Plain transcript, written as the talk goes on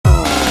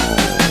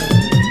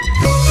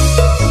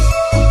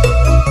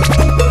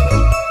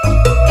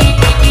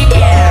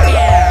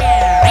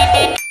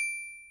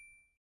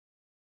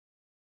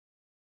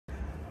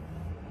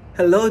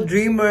Hello,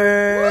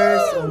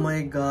 dreamers! Woo! Oh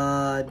my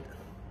God.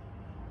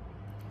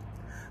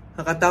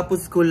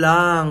 Kakatapos ko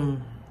lang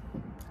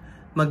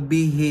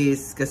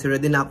magbihis kasi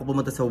ready na ako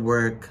pumunta sa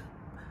work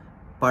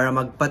para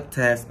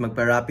magpa-test,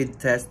 magpa-rapid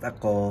test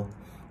ako.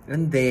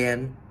 And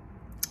then,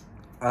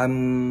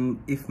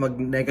 if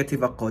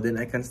mag-negative ako, then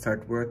I can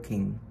start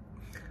working.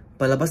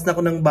 Palabas na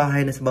ako ng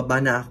bahay, nasa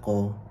baba na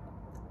ako.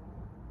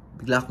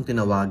 Bigla akong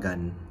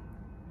tinawagan.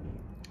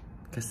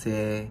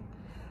 Kasi,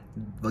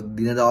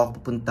 di na daw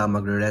ako pupunta,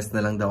 magre-rest na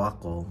lang daw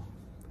ako.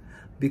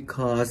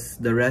 Because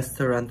the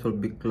restaurant will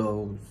be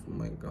closed. Oh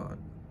my God.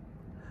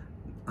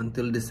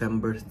 Until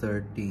December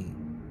 30.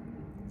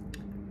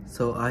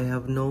 So, I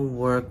have no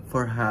work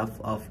for half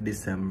of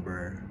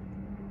December.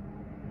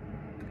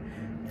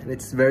 And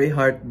it's very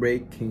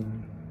heartbreaking.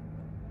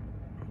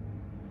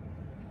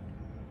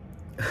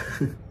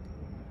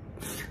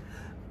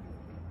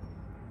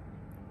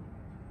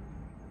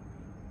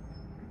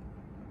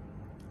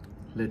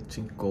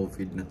 Leching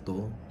COVID na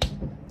to.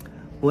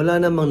 Wala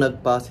namang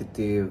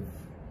nag-positive.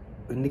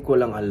 Hindi ko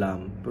lang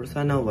alam. Pero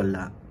sana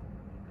wala.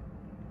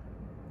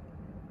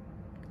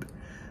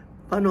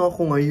 Paano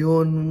ako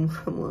ngayon?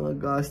 Mga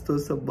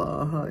gastos sa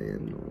bahay.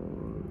 Ano?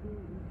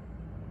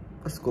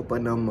 Pasko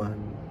pa naman.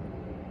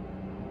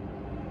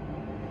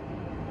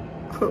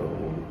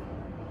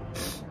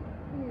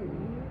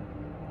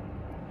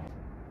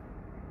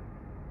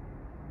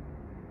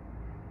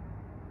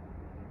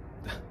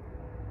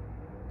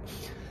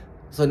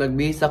 So,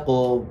 nagbihis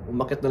ako.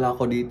 Umakit na lang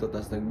ako dito.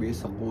 Tapos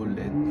nagbihis ako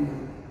ulit.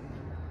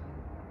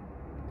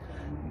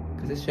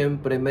 Kasi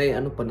syempre, may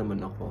ano pa naman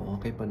ako.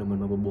 Okay pa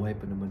naman. Mabubuhay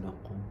pa naman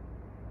ako.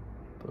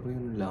 Pero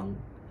yun lang.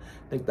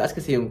 Nagtaas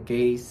kasi yung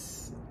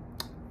case.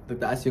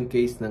 Nagtaas yung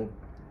case ng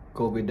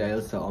COVID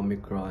dahil sa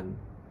Omicron.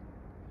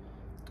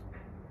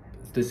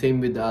 It's the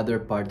same with the other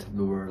parts of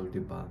the world,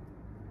 diba?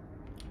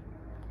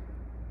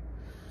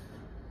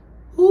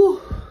 Whew!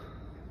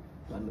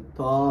 Ano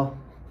to?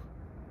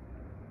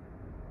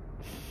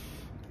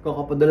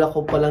 Kakapadala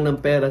ko pa lang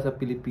ng pera sa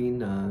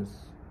Pilipinas.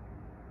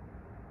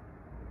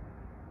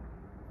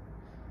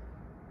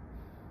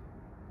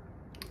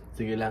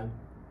 Sige lang.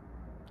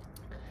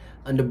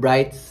 On the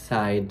bright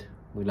side,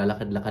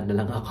 maglalakad-lakad na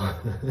lang ako.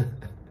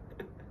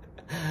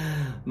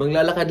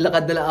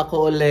 Maglalakad-lakad na lang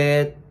ako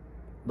ulit.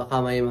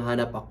 Baka may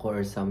mahanap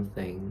ako or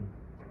something.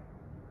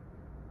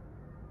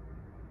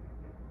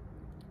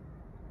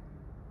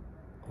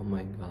 Oh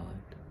my God.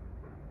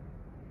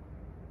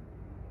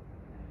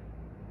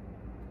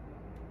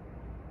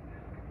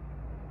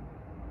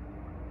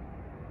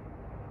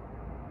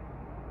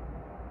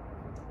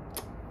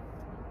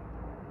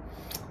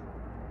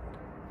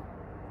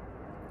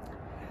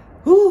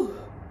 Whew!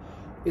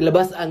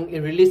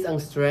 I-release ang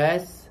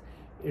stress,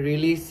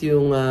 i-release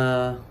yung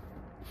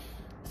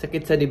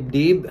sakit sa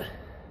dibdib.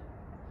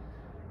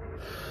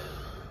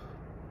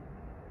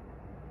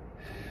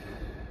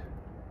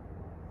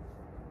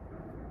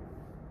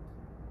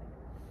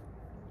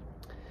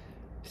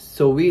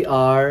 So we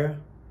are,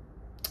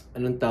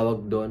 anong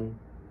tawag doon?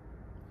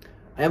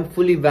 I am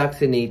fully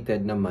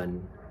vaccinated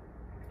naman.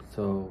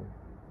 So,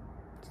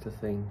 that's the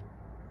thing.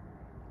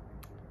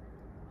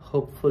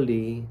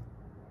 Hopefully,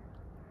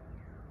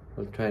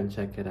 I'll try and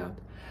check it out.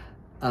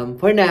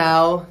 For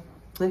now,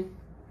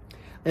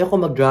 ayoko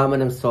mag-drama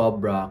ng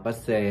sobra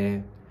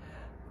kasi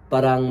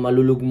parang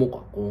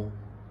malulugmok ako.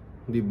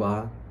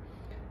 Diba?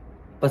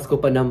 Pasko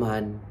pa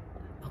naman.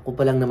 Ako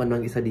pa lang naman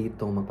ng isa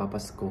dito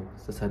magpapasko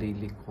sa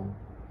sarili ko.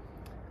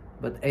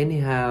 But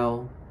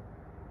anyhow,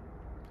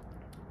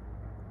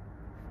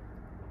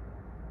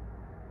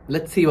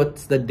 let's see what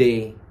the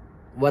day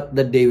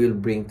will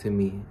bring to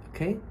me.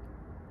 Okay?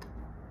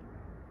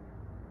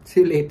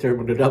 See you later.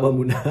 Magdrama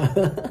muna.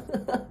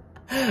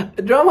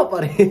 Drama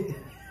pa rin.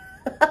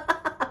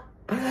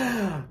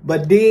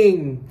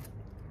 Bading.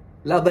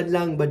 Laban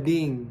lang,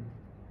 bading.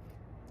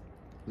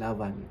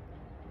 Laban.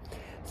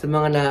 Sa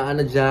mga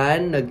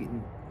dyan,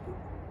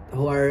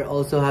 who are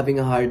also having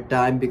a hard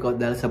time because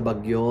dahil sa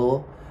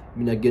bagyo,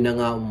 binagyo na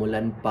nga,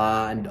 umulan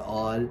pa and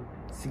all.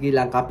 Sige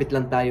lang, kapit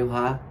lang tayo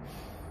ha.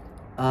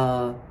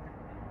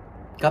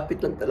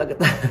 Kapit lang talaga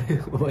tayo.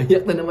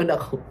 Umayak na naman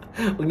ako.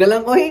 Huwag na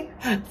lang, oy.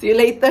 See you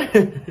later.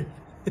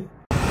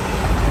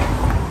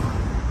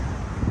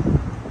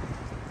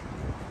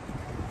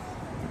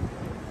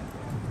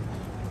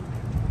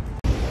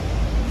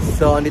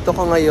 So, andito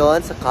ko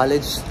ngayon sa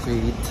College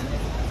Street.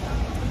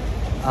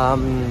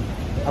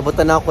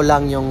 Abutan na ako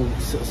lang yung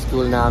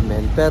school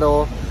namin.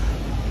 Pero,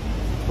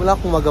 wala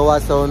akong magawa.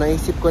 So,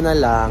 naisip ko na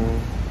lang,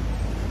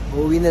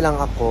 uuwi na lang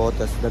ako.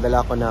 Tapos,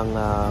 dadala ko ng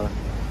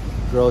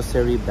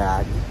grocery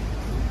bag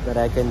that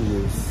I can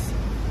use.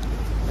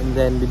 And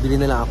then, bibili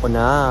na lang ako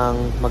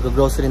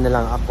mag-grocery na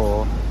lang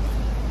ako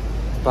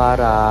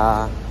para,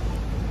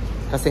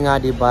 kasi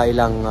nga diba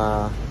ilang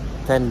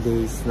 10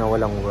 days na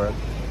walang work.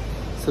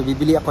 So,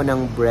 bibili ako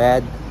ng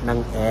bread,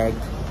 ng egg,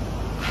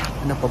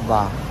 ano pa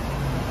ba?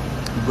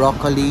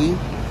 Broccoli,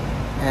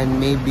 and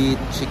maybe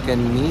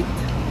chicken meat.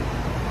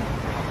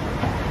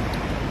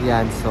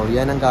 Yan, so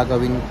yan ang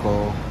gagawin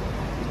ko.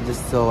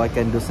 just so I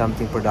can do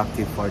something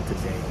productive for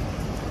today.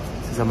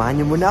 So,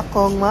 samahan niyo muna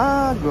akong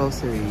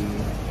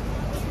mag-grocery.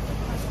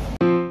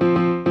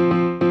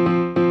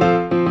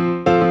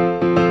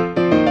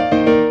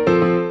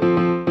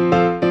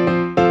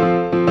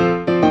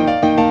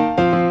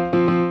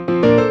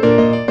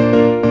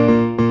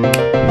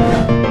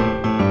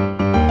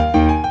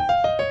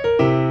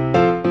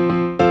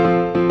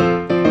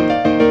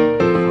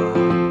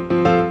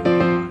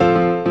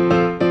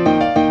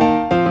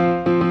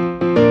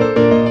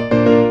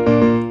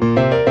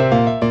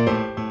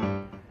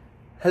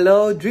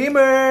 Hello,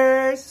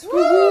 dreamers!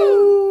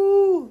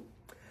 Woohoo!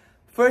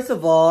 First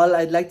of all,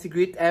 I'd like to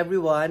greet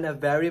everyone a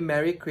very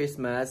Merry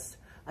Christmas.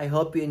 I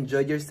hope you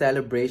enjoyed your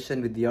celebration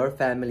with your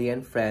family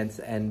and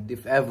friends, and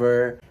if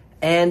ever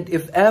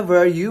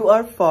you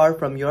are far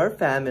from your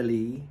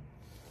family,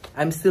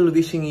 I'm still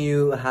wishing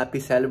you a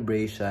happy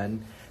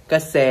celebration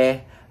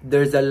kasi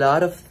there's a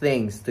lot of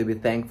things to be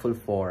thankful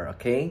for,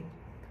 okay?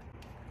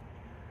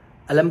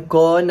 Alam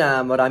ko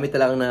na marami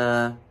talagang na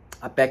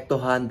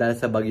apektuhan dahil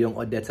sa bagyong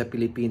Odette sa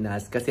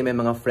Pilipinas kasi may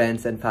mga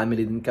friends and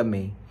family din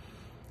kami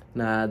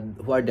na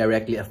who are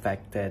directly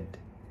affected.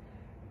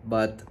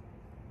 But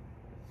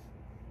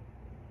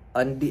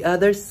on the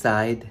other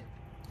side,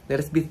 let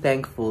us be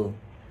thankful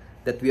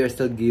that we are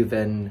still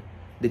given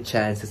the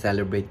chance to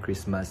celebrate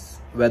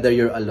Christmas, whether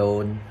you're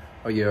alone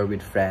or you're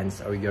with friends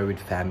or you're with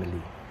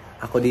family.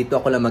 Ako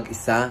lang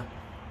mag-isa.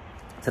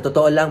 Sa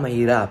totoo lang,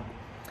 mahirap.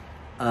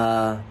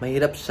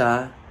 Mahirap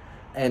siya.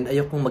 And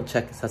ayokong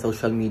mag-check sa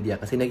social media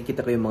kasi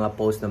nakikita ko yung mga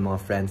post ng mga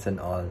friends and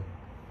all.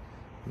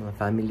 Mga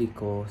family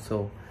ko.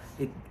 So,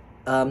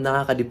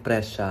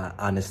 nakaka-depress siya,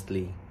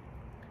 honestly.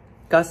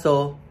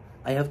 Kaso,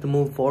 I have to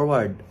move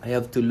forward. I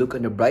have to look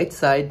on the bright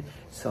side.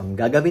 So, ang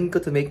gagawin ko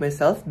to make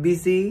myself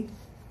busy,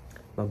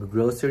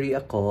 mag-grocery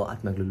ako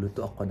at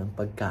magluluto ako ng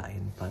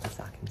pagkain para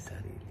sa aking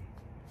sarili.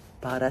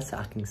 Para sa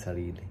aking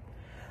sarili.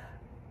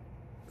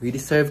 We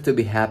deserve to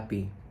be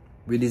happy.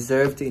 We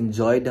deserve to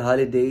enjoy the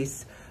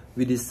holidays.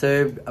 We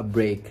deserve a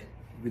break.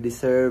 We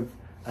deserve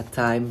a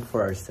time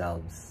for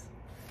ourselves.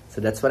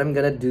 So that's what I'm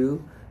gonna do.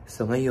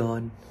 So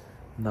ngayon,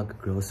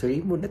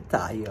 mag-grocery muna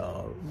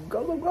tayo. Go,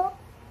 go, go!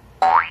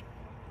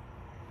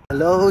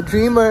 Hello,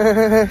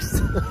 dreamers!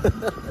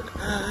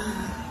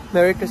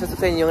 Merry Christmas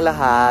sa inyong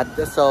lahat.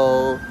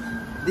 So,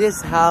 this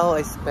is how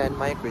I spend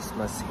my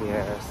Christmas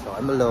here. So,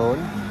 I'm alone.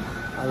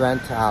 I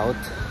went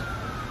out.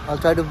 I'll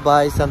try to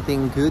buy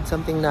something good,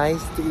 something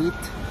nice to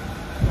eat.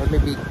 Or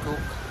maybe cook.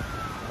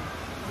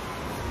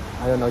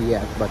 I don't know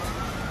yet, but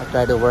I'll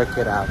try to work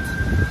it out.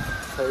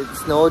 So it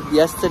snowed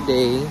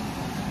yesterday.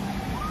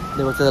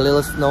 There was a little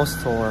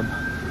snowstorm.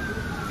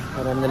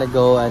 But I'm gonna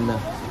go and... Did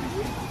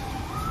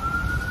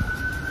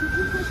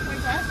you push my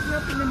glass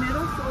up in the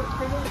middle so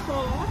they won't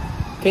fall off?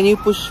 Can you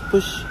push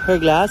her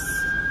glass?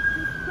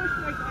 Just push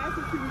my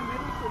glasses in the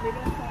middle so they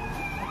don't fall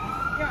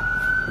off. Yeah.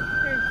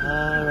 There you go.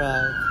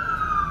 Alright.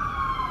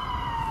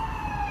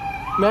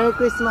 Merry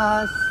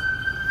Christmas!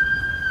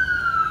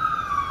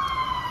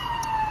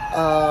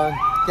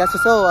 Yeah,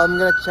 so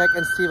I'm gonna check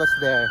and see what's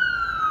there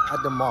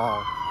at the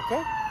mall,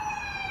 okay?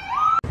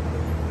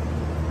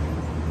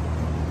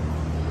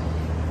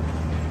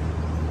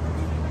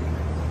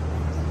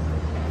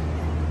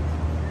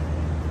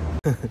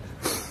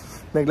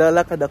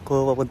 Naglalakad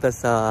ako papunta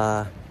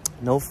sa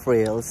No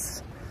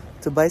Frills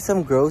to buy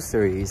some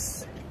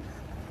groceries.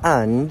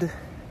 And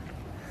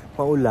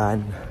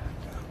maulan.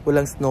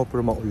 Walang snow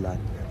pero maulan.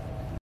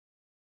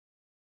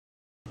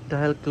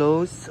 Dahil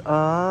close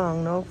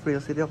ang No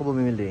Frills, hindi ako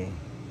bumili.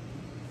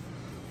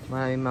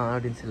 May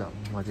mga din sila.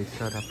 Magic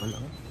sarap pala.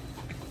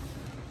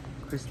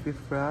 Crispy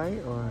fry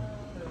or...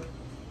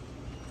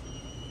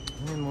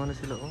 May mga na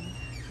sila oh.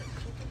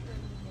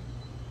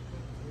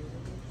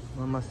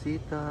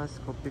 Mamasitas,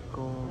 kopi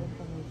ko.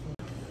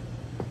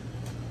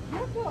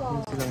 May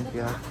silang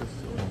piatos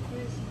oh.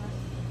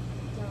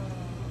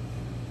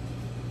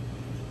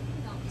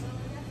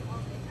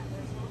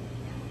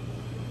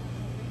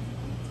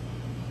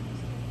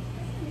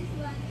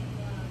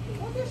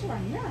 This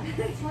one, yeah.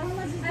 How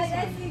much is this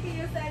I one? think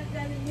you said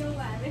that the new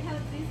one. We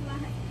have this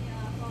one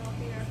for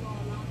here for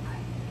a long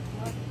time.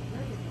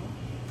 There you go.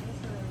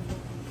 That's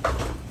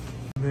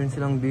Meron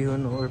silang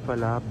bihon or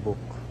palabok.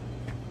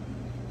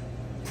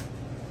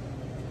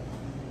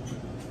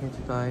 It's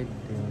tight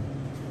din.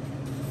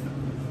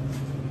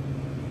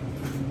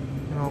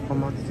 Ano,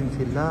 kamatis din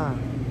sila.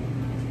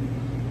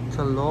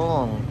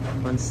 Chalong,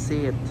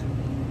 pansit,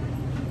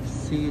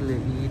 sili,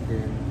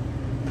 eden.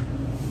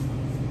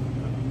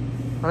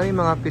 Parang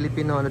yung mga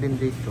Pilipino ano din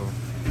dito.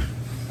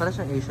 Parang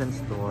siyang Asian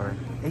store.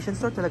 Asian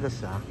store talaga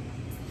siya.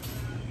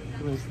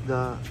 May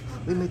isda.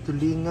 Uy, may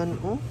tulingan.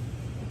 Oh.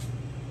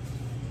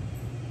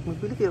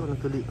 Magbili kayo ng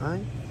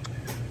tulingan.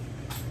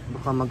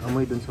 Baka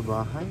mag-amoy dun sa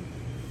bahay.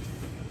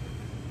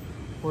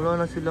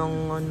 Wala na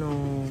silang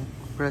ano,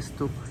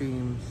 presto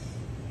creams.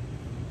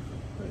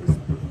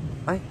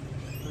 Ay,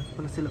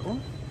 wala sila. Oh.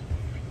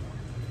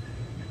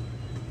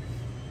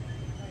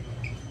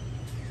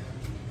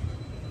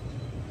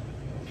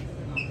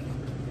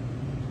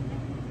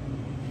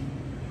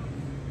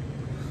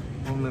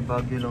 may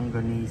bagyo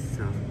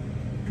longganisa.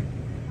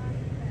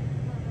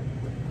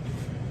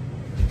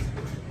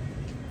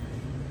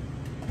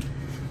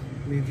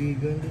 May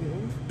vegan din,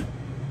 oh.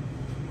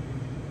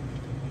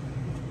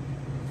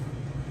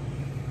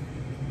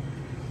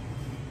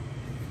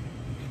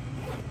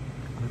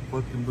 May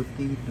pork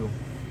embutido.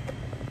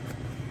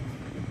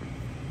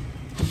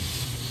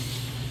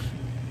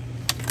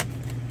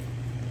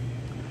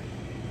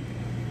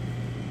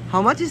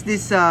 How much is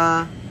this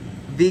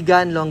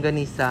vegan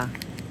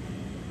longganisa?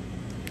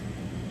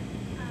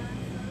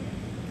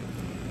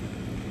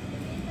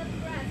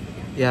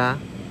 Yeah.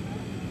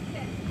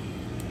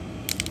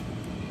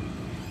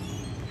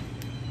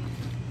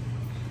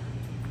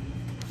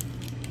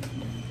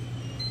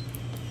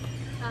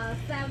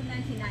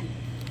 $7.99.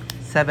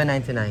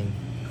 $7.99.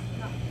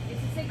 No,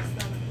 it's $6.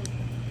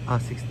 Ah,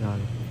 $6.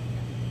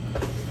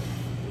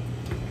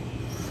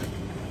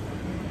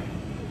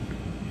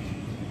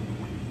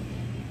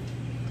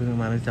 Ito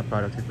naman sa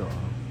products ito.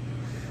 Oh.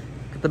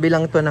 Katabi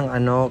lang ito ng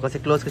ano, kasi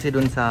close kasi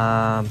dun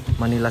sa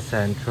Manila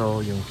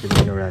Central, yung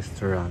Pinoy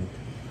restaurant.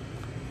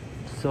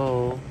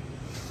 So,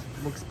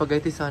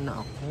 mag-spaghetti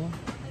sana ako.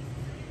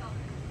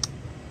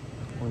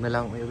 Huwag na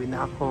lang, uwi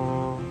na ako.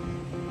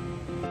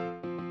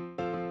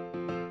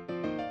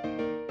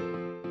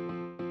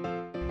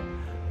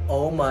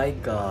 Oh my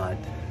God.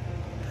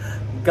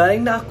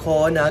 Galing na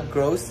ako na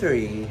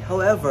grocery.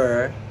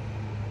 However,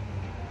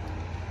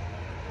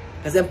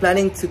 kasi I'm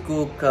planning to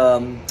cook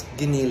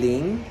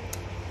giniling,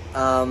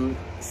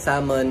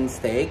 salmon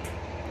steak,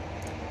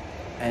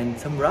 and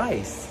some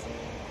rice.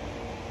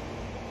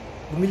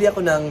 Bumili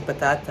ako ng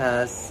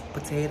patatas,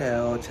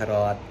 potato,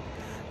 charot.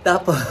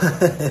 Tapos,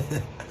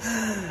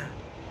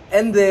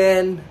 and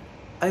then,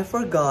 I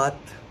forgot,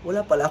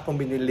 wala pala akong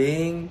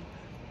biniling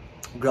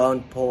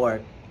ground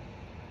pork.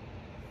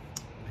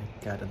 Oh my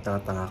God, ang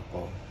tanga-tanga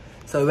ko.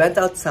 So, I went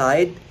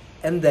outside,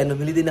 and then,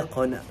 bumili din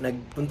ako,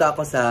 nagpunta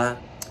ako sa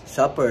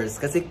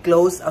Shoppers. Kasi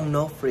close ang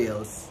No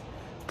Frills.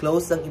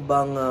 Close ang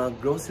ibang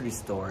grocery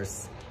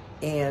stores.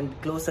 And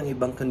close ang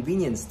ibang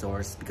convenience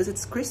stores. Because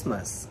it's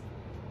Christmas.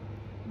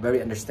 Very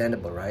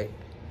understandable, right?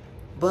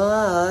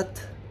 But,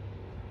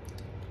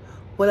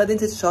 wala din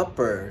sa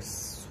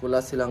Shoppers. Wala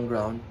silang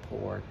ground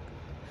pork.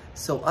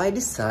 So, I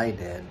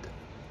decided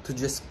to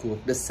just cook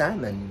the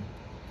salmon.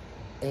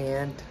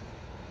 And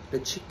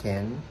the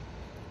chicken.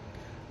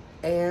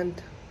 And,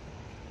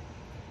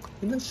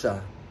 yun lang siya.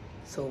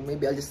 So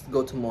maybe I'll just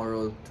go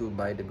tomorrow to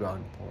buy the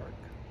ground pork.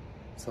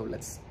 So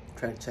let's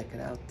try to check it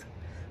out.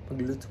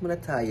 Magluluto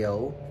muna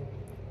tayo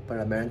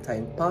para meron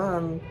tayong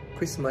pang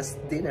Christmas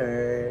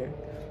dinner.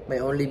 My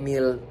only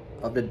meal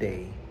of the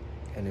day.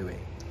 Anyway,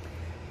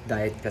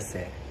 diet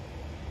kasi.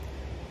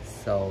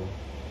 So,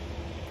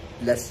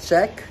 let's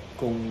check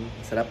kung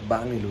sarap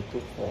ba ang niluto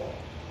ko.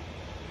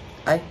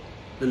 Ay,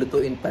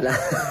 lulutuin pala.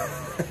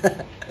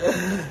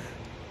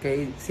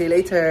 Okay, see you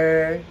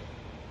later.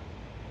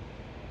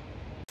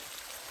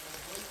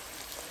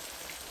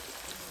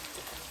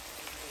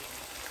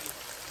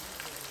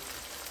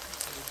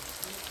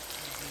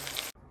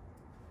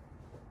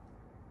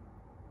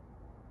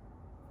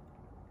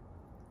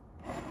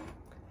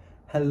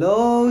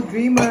 Hello,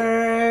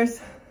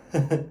 dreamers!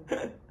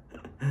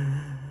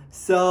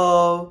 So,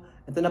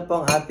 ito na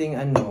po ang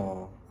ating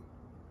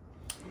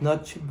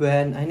Noche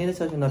Buena. Ay, hindi na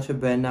siya Noche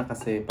Buena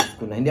kasi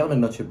Pasko na. Hindi ako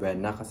nag-Noche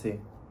Buena kasi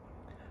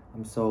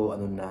I'm so,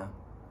 I'm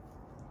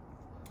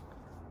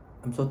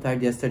so tired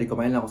yesterday.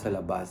 Kumain lang ako sa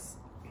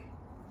labas.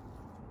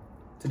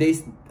 Today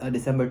is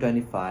December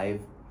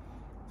 25.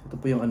 So, ito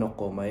po yung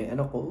may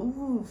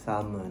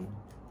salmon.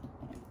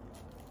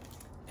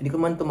 Hindi ko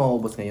man ito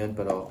maubos ngayon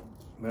pero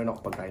meron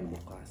ako pagkain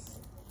bukas.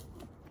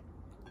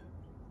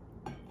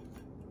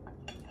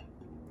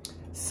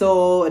 So,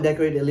 I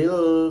decorate a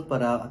little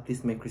para at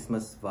least may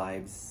Christmas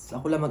vibes.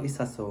 Ako lang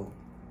mag-isa, so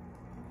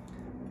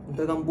yung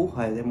talagang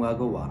buhay, ay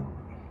magagawa.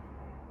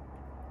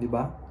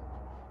 Diba?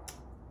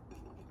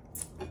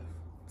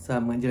 Sa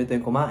mga dyan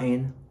tayong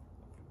kumain.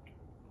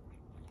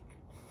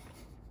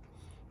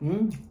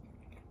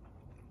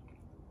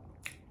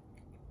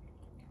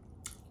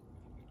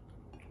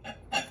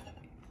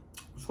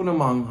 Gusto ko na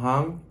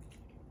manghang.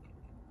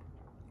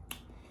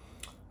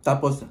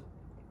 Tapos,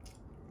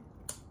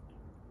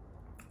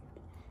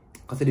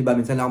 kasi diba,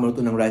 minsan lang ako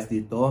maluto ng rice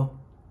dito.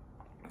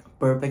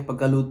 Perfect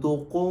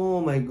pagkaluto ko.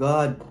 Oh my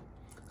God.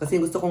 Kasi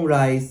gusto kong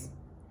rice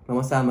na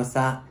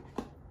masa-masa.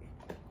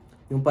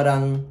 Yung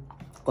parang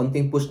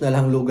konting push na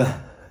lang luga.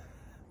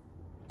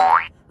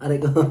 Aray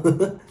ko.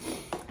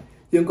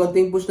 Yung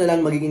konting push na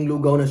lang magiging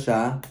lugaw na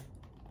siya.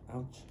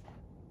 Ouch.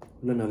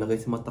 Wala na, lagay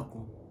sa mata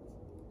ko.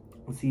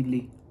 Ang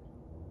sili.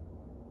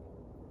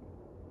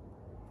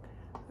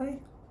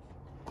 Ay.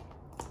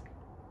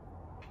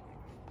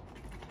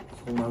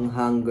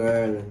 Kumanghang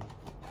girl.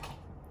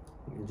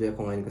 Enjoy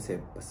ko ngayon kasi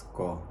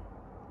Pasko.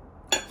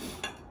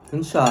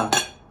 Yun siya.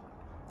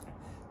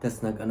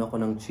 Tapos nag-ko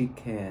ng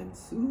chicken.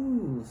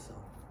 So,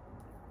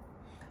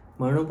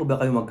 marunong po ba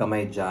kayo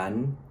magkamay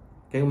dyan?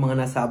 Kayong mga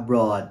nasa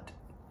abroad.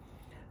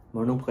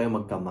 Marunong po kayo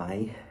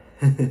magkamay?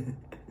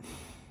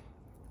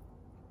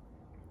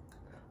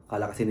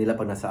 Akala kasi nila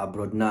pag nasa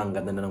abroad na, ang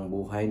ganda na ng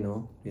buhay,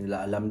 no? Hindi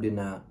nila alam din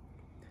na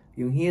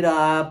yung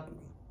hirap,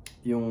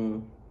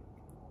 yung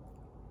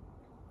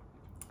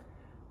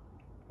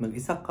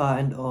mag-isa ka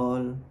and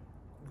all.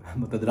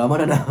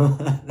 Magta-drama na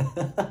naman.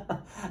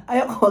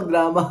 Ayoko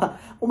mag-drama.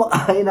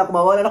 Kumakain ako,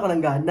 mawalan ako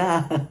ng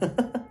gana.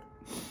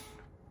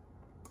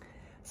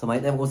 So,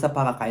 may time usap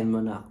pa, kakain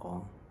mo na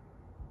ako.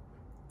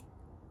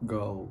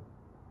 Go.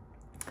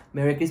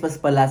 Merry Christmas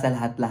pala sa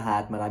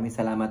lahat-lahat. Maraming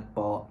salamat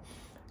po.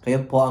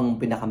 Kayo po ang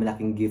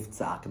pinakamalaking gift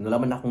sa akin. Wala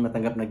man akong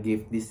natanggap na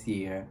gift this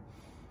year.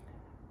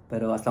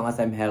 Pero as long as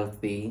I'm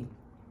healthy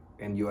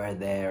and you are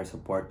there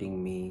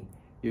supporting me,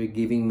 you're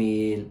giving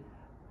me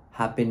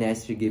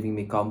happiness, you're giving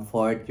me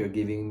comfort, you're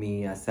giving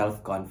me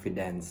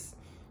self-confidence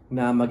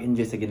na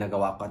mag-enjoy sa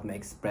ginagawa ko at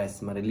ma-express,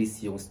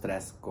 ma-release yung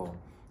stress ko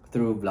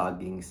through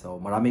vlogging. So,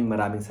 maraming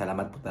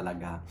salamat po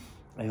talaga.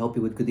 I hope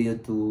you would continue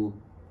to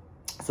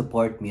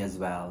support me as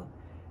well.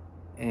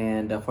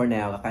 And for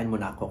now, kakain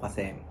muna ako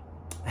kasi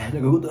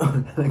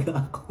nagugutom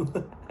talaga ako.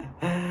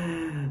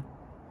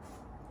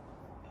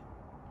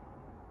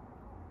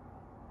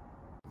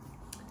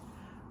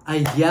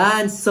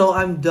 Ayan, so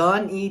I'm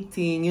done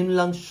eating. Yun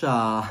lang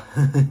siya.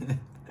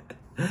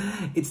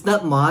 It's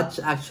not much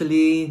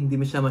actually. Hindi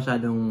mo siya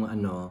masyadong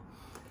ano.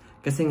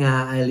 Kasi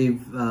nga, I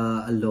live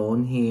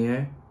alone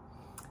here.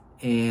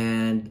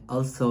 And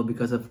also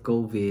because of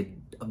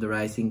COVID, of the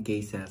rising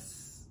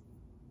cases.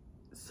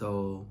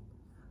 So,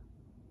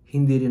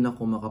 hindi rin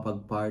ako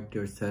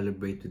makapag-party or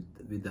celebrate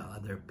with the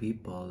other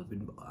people.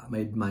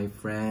 With my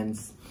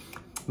friends.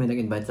 May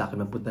nag-invite sa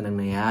akin na punta ng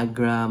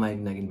Niagara. May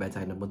nag-invite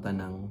sa akin na punta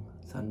ng...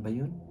 Saan ba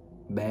yun?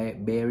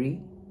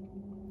 Berry?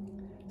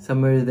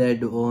 Somewhere there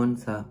doon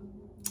sa...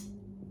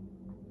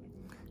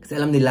 Kasi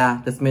alam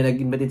nila. Tapos may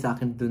nag-invite sa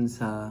akin dun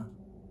sa...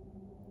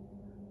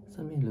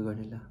 Saan may lugar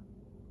nila?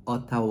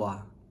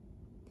 Ottawa.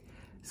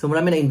 So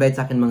marami na-invite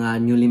sa akin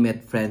mga newly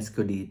met friends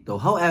ko dito.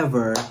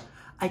 However,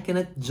 I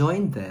cannot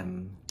join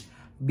them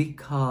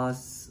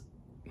because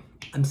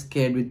I'm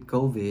scared with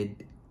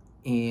COVID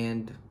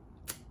and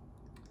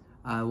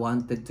I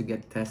wanted to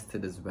get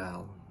tested as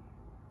well.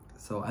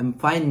 So, I'm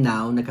fine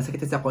now.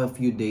 Nagkasakit kasi ako a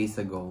few days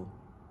ago.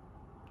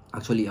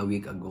 Actually, a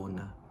week ago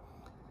na.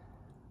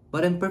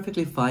 But I'm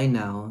perfectly fine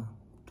now.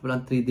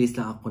 Walang 3 days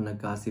lang ako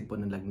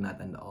nagkasipon ng lagnat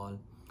and all.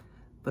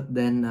 But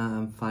then,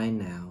 I'm fine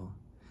now.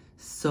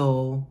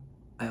 So,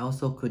 I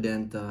also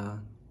couldn't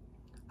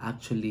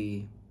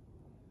actually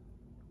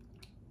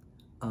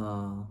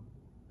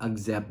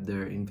accept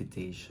their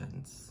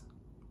invitations.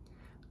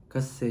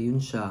 Kasi yun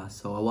siya.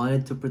 So, I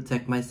wanted to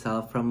protect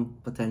myself from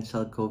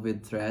potential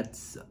COVID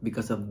threats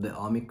because of the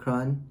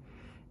Omicron.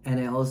 And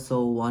I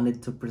also wanted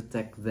to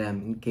protect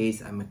them in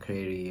case I'm a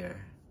carrier.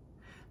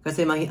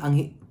 Kasi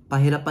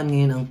pahirapan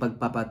ngayon ang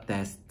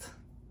pagpapatest,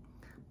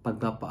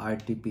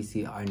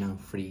 pagpapa-RT-PCR ng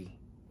free.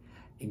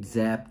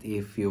 Except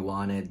if you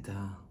wanted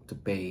to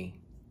pay.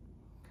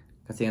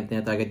 Kasi ang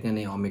tinatarget nga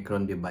na yung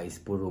Omicron, diba, is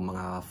puro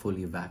mga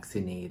fully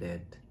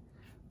vaccinated.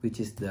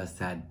 Which is the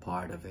sad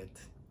part of it.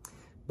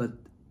 But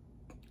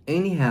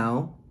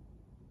anyhow,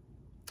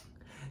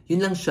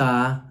 yun lang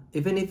siya.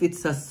 Even if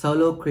it's a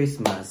solo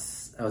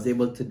Christmas, I was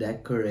able to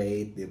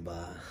decorate,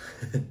 diba?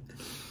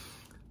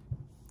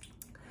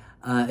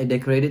 I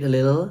decorated a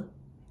little.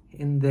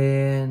 And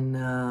then,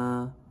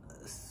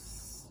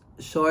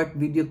 short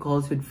video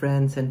calls with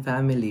friends and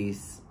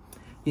families.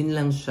 Yun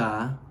lang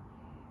siya.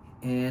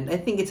 And I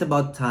think it's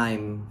about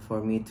time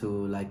for me to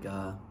like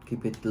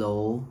keep it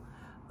low.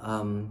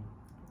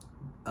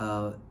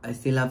 I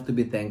still have to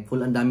be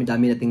thankful. Ang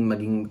dami-dami nating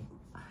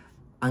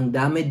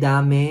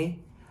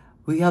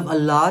we have a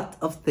lot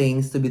of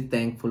things to be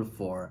thankful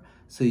for.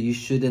 So you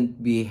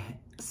shouldn't be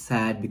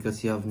sad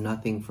because you have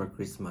nothing for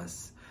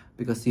Christmas.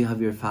 Because you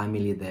have your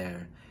family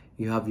there.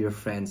 You have your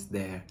friends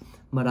there.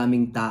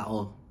 Maraming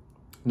tao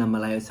na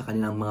malayo sa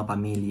kanilang mga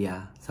pamilya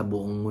sa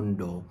buong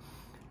mundo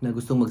na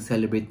gustong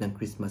mag-celebrate ng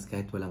Christmas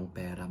kahit walang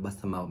pera.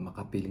 Basta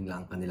makapiling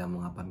lang ang kanilang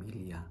mga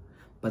pamilya.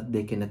 But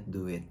they cannot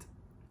do it.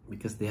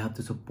 Because they have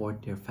to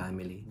support their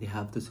family. They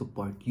have to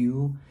support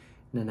you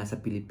na nasa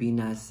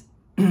Pilipinas.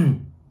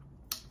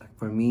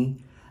 For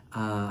me,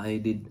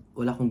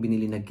 wala akong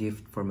binili na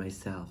gift for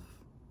myself.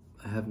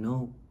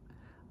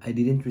 I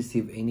didn't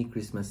receive any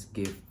Christmas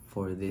gift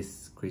for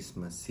this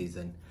Christmas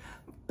season.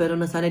 Pero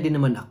nasanay din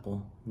naman ako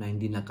na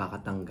hindi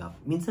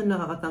nakakatanggap. Minsan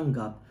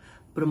nakakatanggap,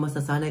 pero mas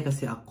nasanay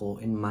kasi ako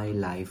in my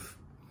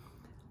life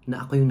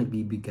na ako yung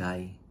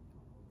nagbibigay.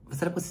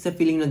 Masarap kasi sa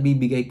feeling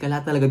nagbibigay, kaya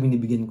talaga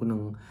binibigyan ko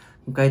ng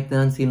kahit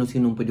na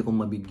sino-sinong pwede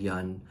kong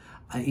mabigyan.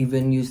 I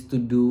even used to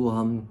do,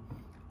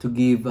 to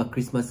give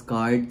Christmas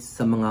cards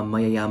sa mga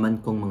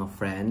mayayaman kong mga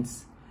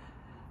friends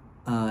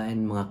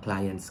and mga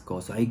clients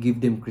ko. So I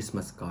give them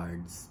Christmas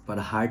cards para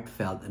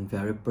heartfelt and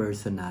very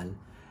personal.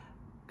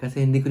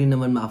 Kasi hindi ko rin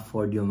naman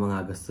ma-afford yung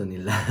mga gusto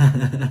nila.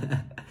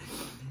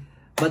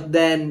 But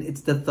then,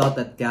 it's the thought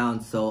that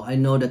counts. So I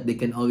know that they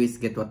can always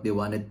get what they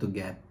wanted to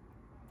get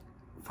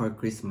for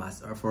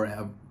Christmas or for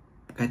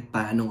kahit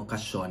pa anong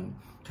okasyon.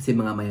 Kasi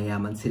mga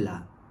mayayaman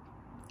sila.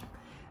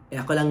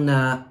 Ako lang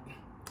na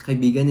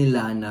kaibigan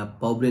nila na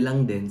pobre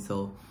lang din.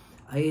 So,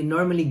 I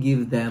normally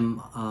give them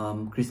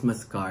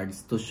Christmas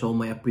cards to show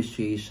my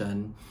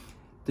appreciation,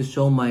 to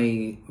show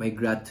my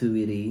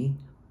gratitude,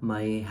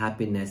 my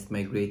happiness,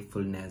 my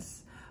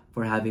gratefulness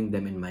for having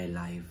them in my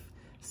life.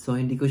 So,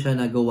 hindi ko siya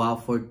nagawa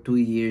for 2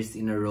 years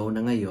in a row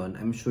na ngayon.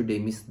 I'm sure they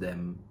miss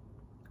them.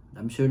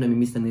 I'm sure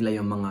namimiss na nila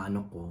yung mga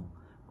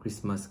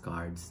Christmas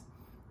cards.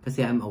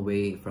 Kasi I'm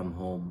away from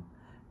home.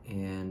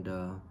 And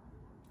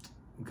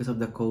because of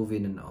the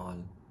COVID and all.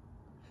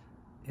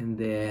 And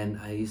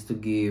then, I used to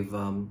give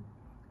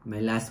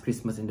my last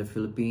Christmas in the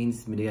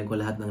Philippines. Binigyan ko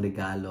lahat ng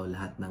regalo,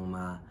 lahat ng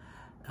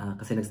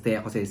kasi nagstay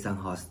ako sa isang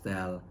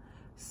hostel.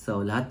 So,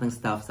 lahat ng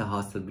staff sa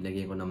hostel,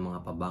 binigyan ko ng mga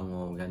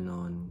pabango,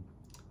 ganon.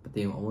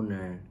 Pati yung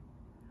owner.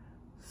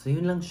 So,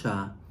 yun lang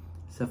siya.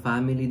 Sa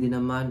family din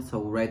naman.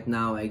 So, right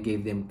now, I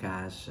gave them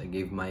cash. I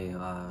gave my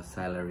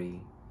salary.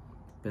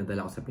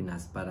 Pinadala ko sa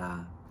Pinas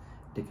para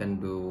they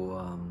can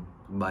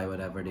buy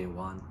whatever they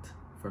want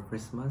for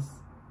Christmas.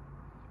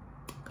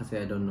 Kasi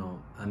I don't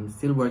know. I'm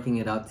still working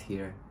it out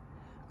here.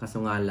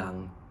 Kaso nga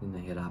lang,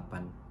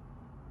 nahirapan.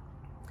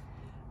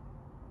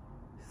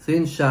 So,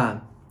 yun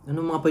siya.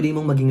 Anong mga pwede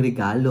mong maging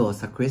regalo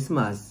sa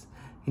Christmas?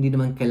 Hindi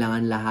naman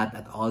kailangan lahat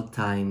at all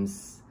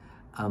times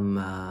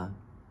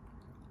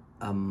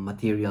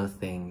material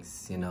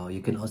things, you know.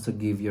 You can also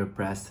give your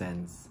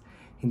presents.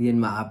 Hindi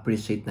yan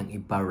ma-appreciate ng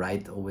iba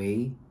right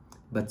away.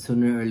 But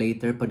sooner or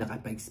later, pag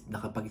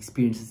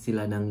nakapag-experience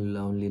sila ng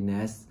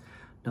loneliness,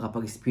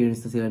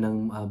 nakapag-experience na sila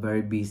ng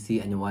very busy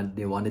and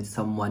they wanted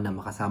someone na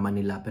makasama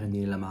nila pero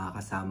hindi nila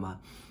makakasama,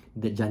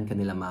 dyan ka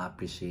nila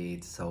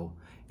ma-appreciate. So,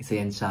 isa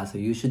yan siya.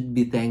 So, you should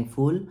be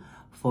thankful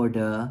for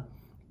the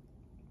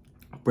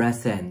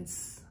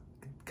presents.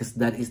 Because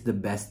that is the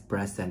best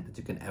present that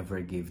you can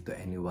ever give to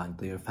anyone,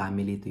 to your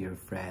family, to your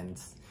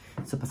friends.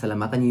 So,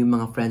 pasalamatan niyo yung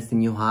mga friends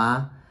niyo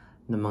ha,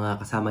 na mga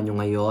kasama niyo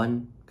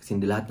ngayon. Kasi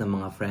hindi lahat ng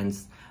mga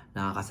friends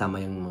nakakasama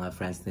yung mga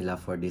friends nila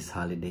for this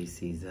holiday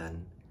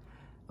season.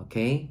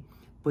 Okay?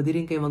 Pwede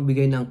rin kayo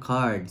magbigay ng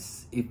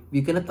cards. If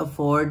you cannot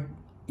afford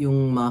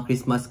yung mga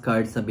Christmas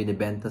cards na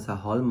binibenta sa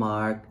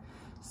Hallmark,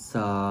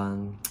 sa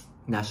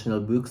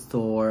National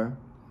Bookstore,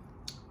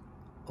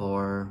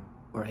 or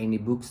any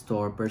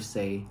bookstore per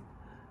se,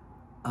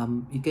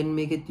 you can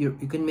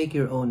make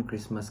your own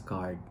Christmas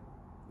card.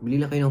 Bili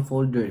lang kayo ng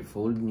folder,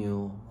 fold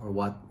nyo, or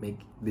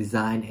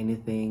design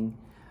anything.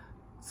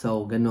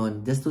 So,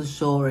 ganon. Just to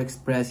show or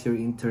express your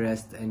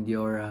interest and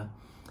your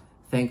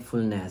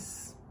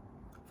thankfulness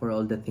for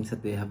all the things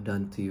that they have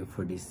done to you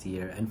for this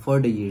year and for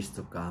the years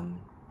to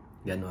come.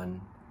 Ganon.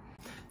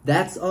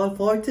 That's all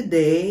for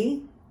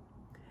today.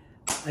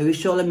 I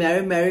wish you all a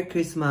Merry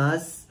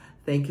Christmas.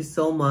 Thank you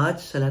so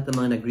much sa lahat ng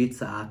mga nag-greet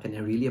sa akin.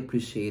 I really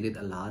appreciate it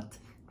a lot.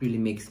 It really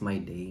makes my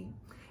day.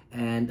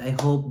 And I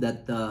hope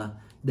that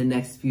the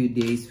next few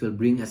days will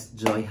bring us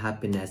joy,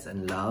 happiness,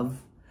 and love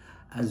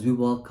as we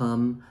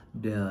welcome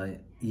the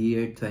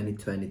year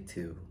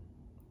 2022.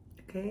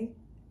 Okay?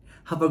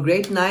 Have a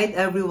great night,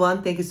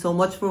 everyone. Thank you so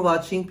much for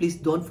watching. Please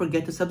don't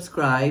forget to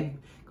subscribe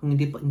kung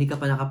hindi ka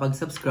pa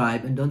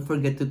nakapag-subscribe. And don't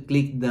forget to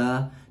click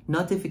the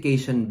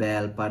notification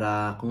bell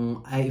para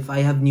if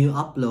I have new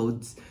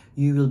uploads,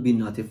 you will be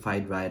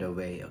notified right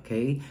away,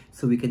 okay?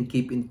 So we can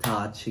keep in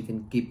touch. You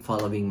can keep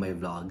following my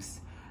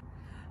vlogs.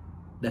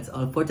 That's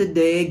all for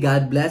today.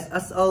 God bless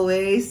as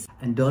always.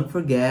 And don't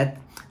forget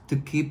to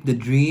keep the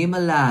dream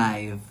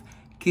alive.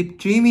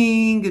 Keep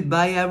dreaming.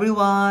 Goodbye,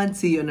 everyone.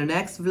 See you on the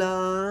next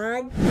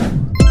vlog.